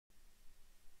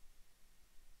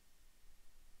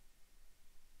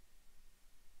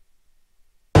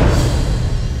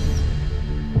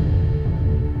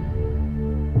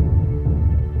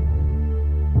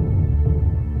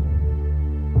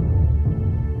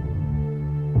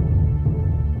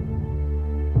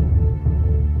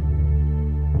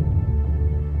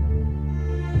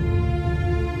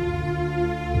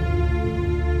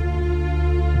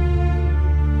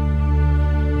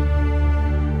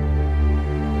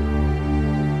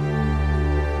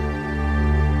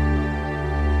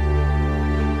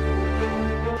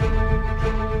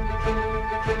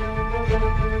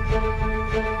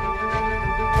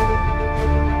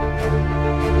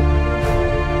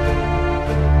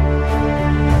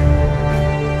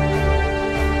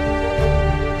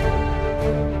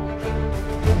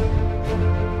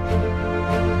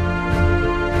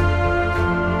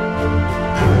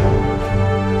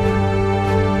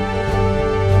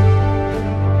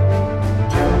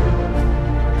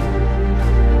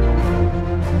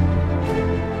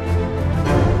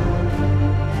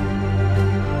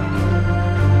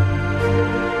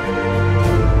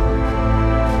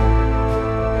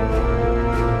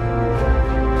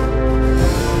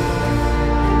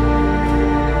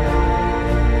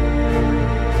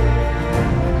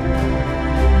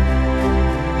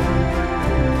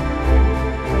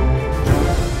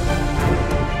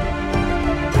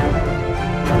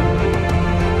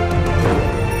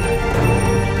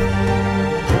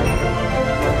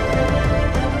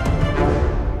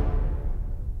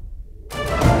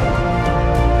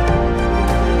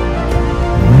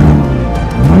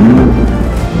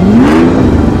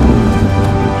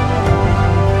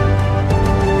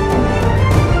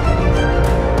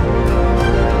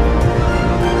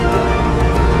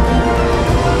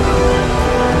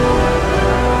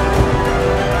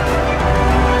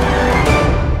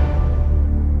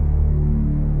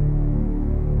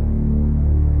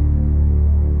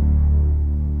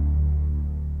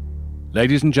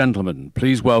Ladies and gentlemen,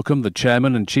 please welcome the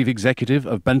Chairman and Chief Executive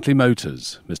of Bentley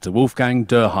Motors, Mr. Wolfgang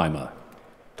Dörheimer.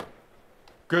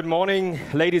 Good morning,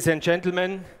 ladies and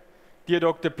gentlemen, dear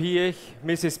Dr. Piech,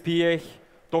 Mrs. Piech,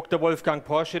 Dr. Wolfgang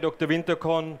Porsche, Dr.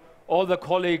 Winterkorn, all the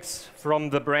colleagues from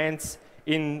the brands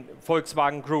in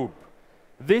Volkswagen Group.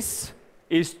 This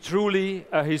is truly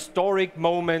a historic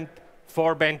moment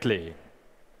for Bentley.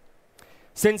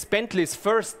 Since Bentley's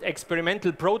first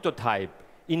experimental prototype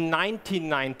in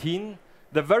 1919,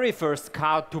 the very first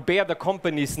car to bear the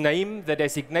company's name, the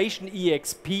designation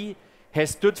EXP,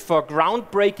 has stood for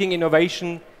groundbreaking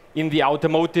innovation in the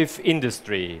automotive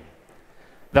industry.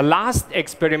 The last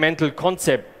experimental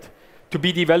concept to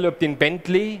be developed in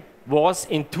Bentley was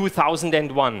in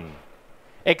 2001.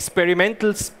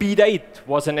 Experimental Speed 8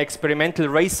 was an experimental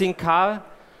racing car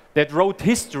that wrote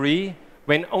history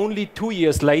when only 2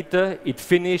 years later it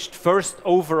finished first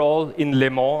overall in Le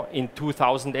Mans in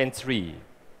 2003.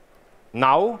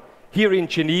 Now, here in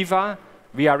Geneva,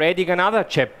 we are adding another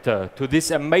chapter to this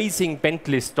amazing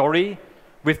Bentley story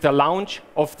with the launch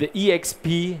of the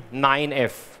EXP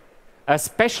 9F, a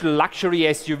special luxury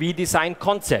SUV design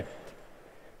concept.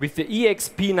 With the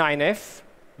EXP 9F,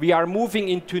 we are moving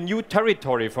into new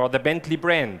territory for the Bentley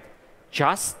brand,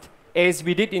 just as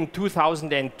we did in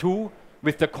 2002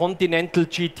 with the Continental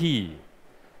GT.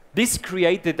 This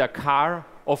created a car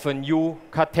of a new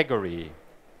category.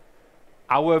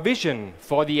 Our vision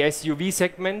for the SUV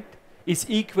segment is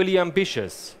equally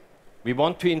ambitious. We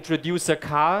want to introduce a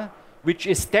car which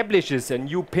establishes a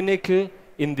new pinnacle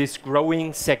in this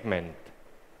growing segment.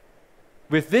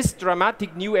 With this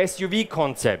dramatic new SUV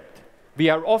concept, we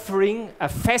are offering a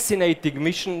fascinating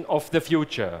mission of the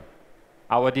future.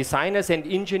 Our designers and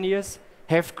engineers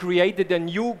have created a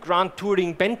new Grand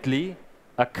Touring Bentley,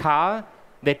 a car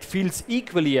that feels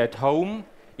equally at home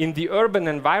in the urban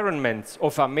environments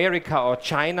of America or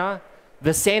China,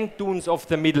 the sand dunes of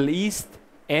the Middle East,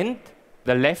 and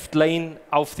the left lane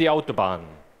of the Autobahn.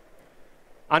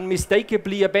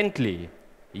 Unmistakably a Bentley,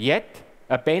 yet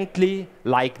a Bentley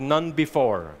like none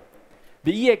before.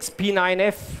 The EXP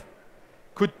 9F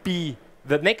could be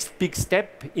the next big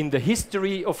step in the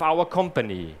history of our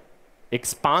company,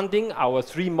 expanding our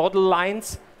 3 model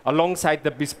lines alongside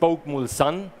the bespoke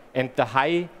Mulsanne and the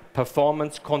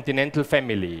high-performance Continental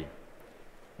family.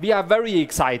 We are very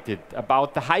excited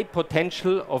about the high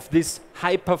potential of this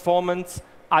high-performance,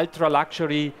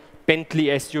 ultra-luxury Bentley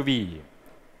SUV.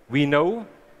 We know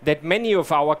that many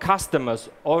of our customers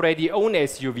already own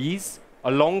SUVs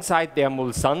alongside their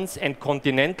Mulsannes and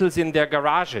Continentals in their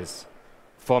garages.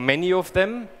 For many of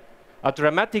them, a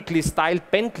dramatically styled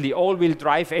Bentley all-wheel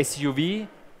drive SUV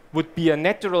would be a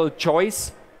natural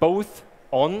choice both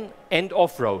on and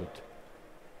off-road.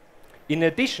 In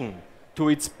addition to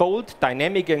its bold,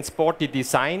 dynamic and sporty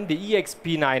design, the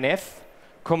EXP 9F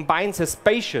combines a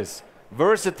spacious,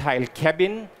 versatile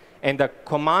cabin and a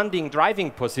commanding driving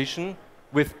position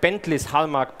with Bentley's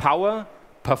hallmark power,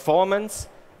 performance,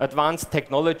 advanced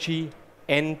technology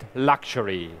and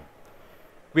luxury.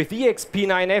 With EXP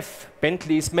 9F,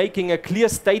 Bentley is making a clear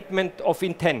statement of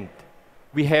intent.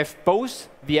 We have both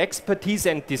the expertise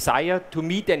and desire to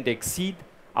meet and exceed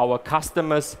our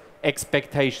customers'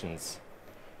 expectations.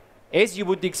 As you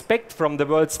would expect from the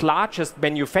world's largest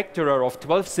manufacturer of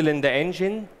 12-cylinder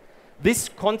engine, this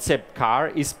concept car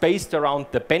is based around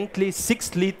the Bentley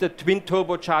 6-liter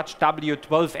twin-turbocharged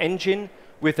W12 engine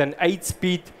with an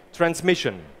 8-speed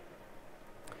transmission.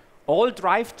 All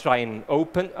drivetrain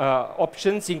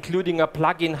options, including a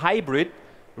plug-in hybrid,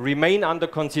 remain under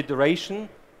consideration,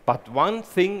 but one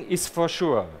thing is for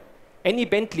sure. Any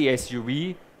Bentley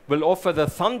SUV will offer the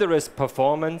thunderous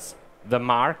performance the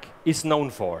marque is known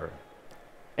for.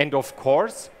 And of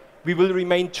course, we will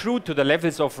remain true to the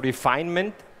levels of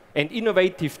refinement and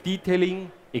innovative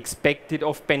detailing expected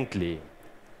of Bentley.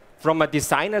 From a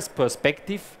designer's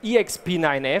perspective, EXP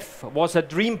 9F was a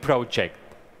dream project,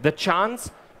 the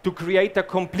chance to create a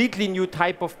completely new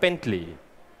type of Bentley.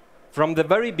 From the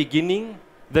very beginning,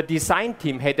 the design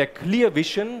team had a clear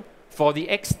vision for the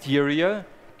exterior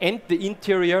and the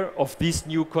interior of this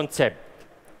new concept.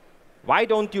 Why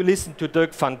don't you listen to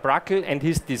Dirk van Brakel and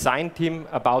his design team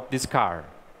about this car?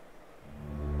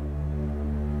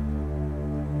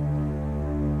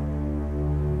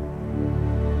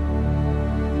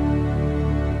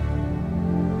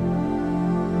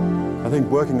 I think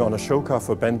working on a show car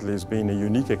for Bentley has been a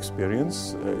unique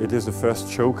experience. It is the first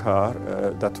show car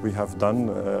that we have done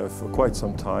for quite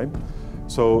some time.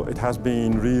 So it has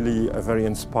been really a very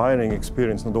inspiring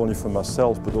experience, not only for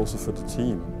myself, but also for the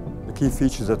team. The key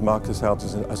features that mark this out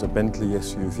as a Bentley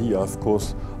SUV, of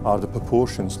course, are the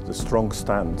proportions, the strong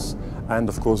stance, and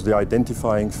of course the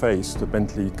identifying face, the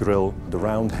Bentley grille, the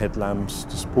round headlamps,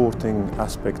 the sporting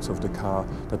aspects of the car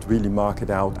that really mark it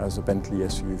out as a Bentley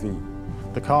SUV.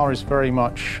 The car is very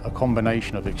much a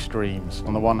combination of extremes.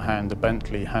 On the one hand, the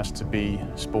Bentley has to be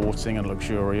sporting and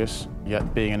luxurious,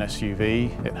 yet being an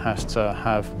SUV, it has to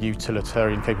have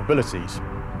utilitarian capabilities.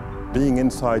 Being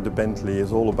inside the Bentley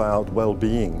is all about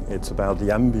well-being. It's about the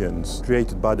ambience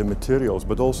created by the materials,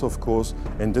 but also, of course,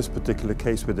 in this particular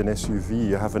case with an SUV,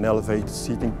 you have an elevated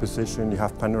seating position, you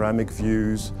have panoramic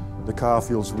views. The car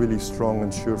feels really strong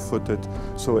and sure-footed,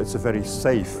 so it's a very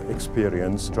safe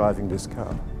experience driving this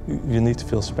car. You need to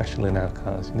feel special in our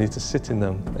cars. You need to sit in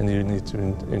them and you need to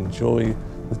enjoy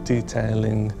the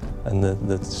detailing and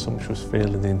the sumptuous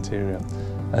feel of the interior.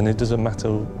 And it doesn't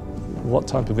matter what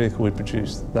type of vehicle we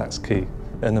produce, that's key.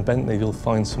 In the Bentley you'll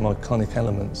find some iconic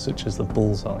elements such as the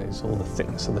bullseyes or the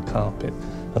thickness of the carpet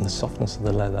and the softness of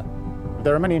the leather.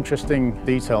 There are many interesting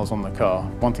details on the car.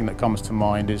 One thing that comes to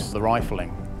mind is the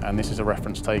rifling, and this is a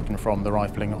reference taken from the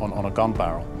rifling on a gun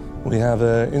barrel. We have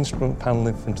an instrument panel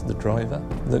in front of the driver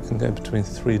that can go between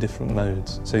 3 different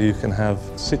modes. So you can have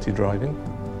city driving,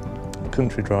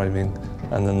 country driving,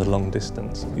 and then the long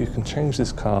distance. You can change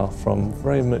this car from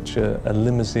very much a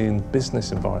limousine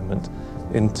business environment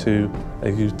into a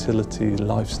utility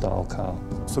lifestyle car.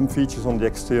 Some features on the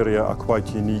exterior are quite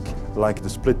unique, like the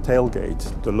split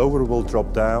tailgate. The lower will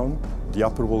drop down, the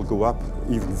upper will go up,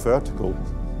 even vertical.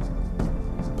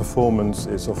 Performance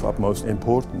is of utmost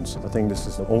importance. I think this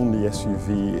is the only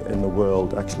SUV in the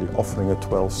world actually offering a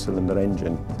 12-cylinder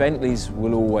engine. Bentleys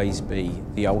will always be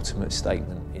the ultimate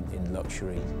statement in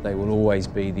luxury. They will always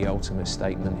be the ultimate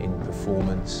statement in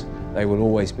performance. They will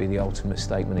always be the ultimate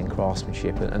statement in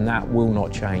craftsmanship, and that will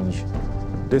not change.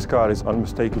 This car is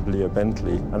unmistakably a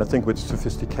Bentley, and I think with the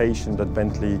sophistication that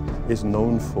Bentley is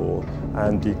known for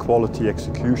and the quality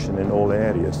execution in all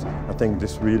areas, I think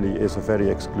this really is a very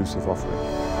exclusive offering.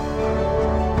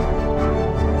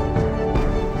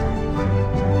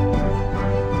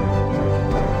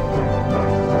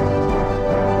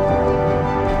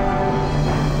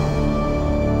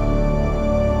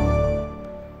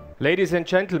 Ladies and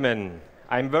gentlemen,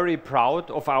 I'm very proud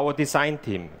of our design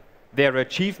team, their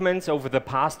achievements over the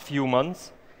past few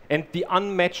months, and the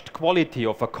unmatched quality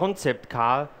of a concept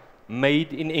car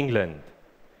made in England.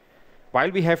 While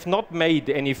we have not made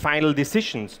any final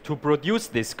decisions to produce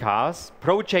these cars,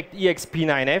 Project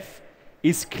EXP9F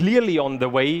is clearly on the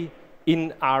way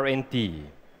in R&D.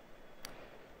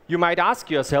 You might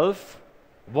ask yourself,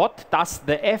 what does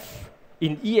the F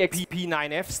in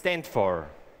EXP9F stand for?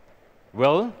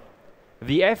 Well,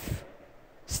 the F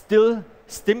still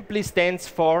simply stands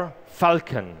for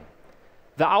Falcon.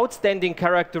 The outstanding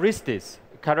characteristics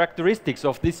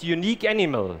of this unique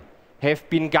animal have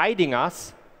been guiding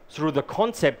us through the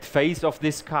concept phase of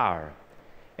this car.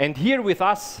 And here with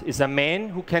us is a man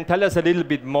who can tell us a little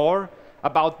bit more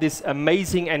about this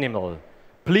amazing animal.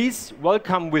 Please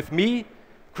welcome with me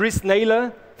Chris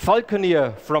Naylor,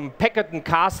 Falconeer from Peckerton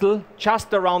Castle,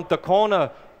 just around the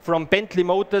corner from Bentley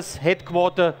Motors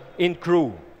headquarters in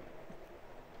Crewe.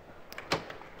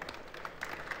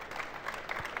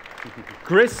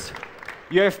 Chris,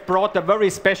 you have brought a very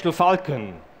special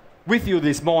Falcon with you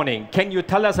this morning. Can you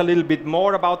tell us a little bit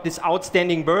more about this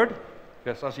outstanding bird?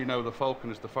 Yes, as you know, the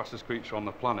Falcon is the fastest creature on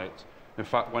the planet. In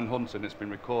fact, when hunting, it's been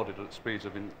recorded at speeds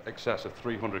of in excess of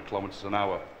 300 kilometers an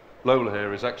hour. Lola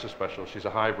here is extra special. She's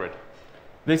a hybrid.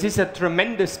 This is a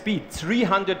tremendous speed,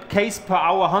 300 k's per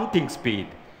hour hunting speed.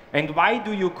 And why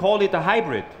do you call it a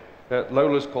hybrid?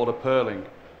 Lola's called a pearling.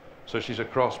 So she's a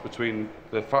cross between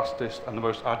the fastest and the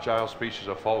most agile species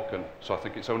of falcon. So I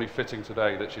think it's only fitting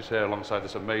today that she's here alongside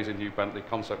this amazing new Bentley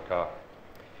concept car.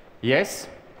 Yes,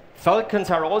 falcons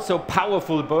are also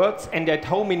powerful birds and at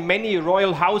home in many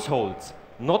royal households,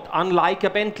 not unlike a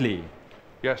Bentley.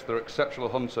 Yes, they're exceptional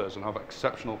hunters and have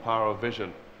exceptional power of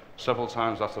vision, several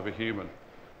times that of a human.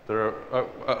 They're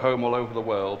at home all over the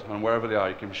world, and wherever they are,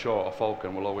 you can be sure a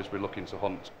falcon will always be looking to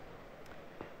hunt.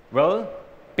 Well,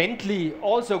 Bentley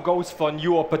also goes for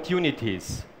new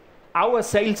opportunities. Our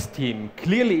sales team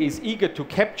clearly is eager to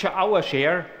capture our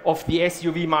share of the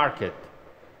SUV market.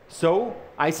 So,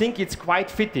 I think it's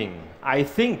quite fitting,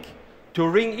 to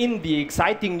ring in the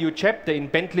exciting new chapter in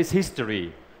Bentley's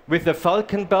history with the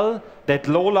Falcon bell that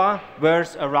Lola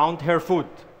wears around her foot.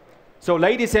 So,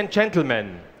 ladies and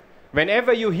gentlemen,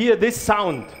 whenever you hear this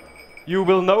sound, you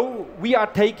will know we are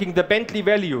taking the Bentley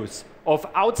values of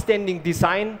outstanding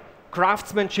design,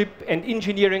 craftsmanship and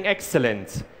engineering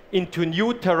excellence into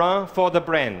new terrain for the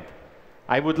brand.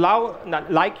 I would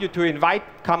like you to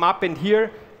come up and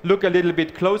here, look a little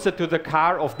bit closer to the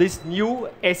car of this new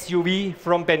SUV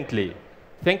from Bentley.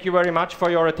 Thank you very much for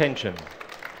your attention.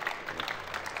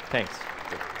 Thanks.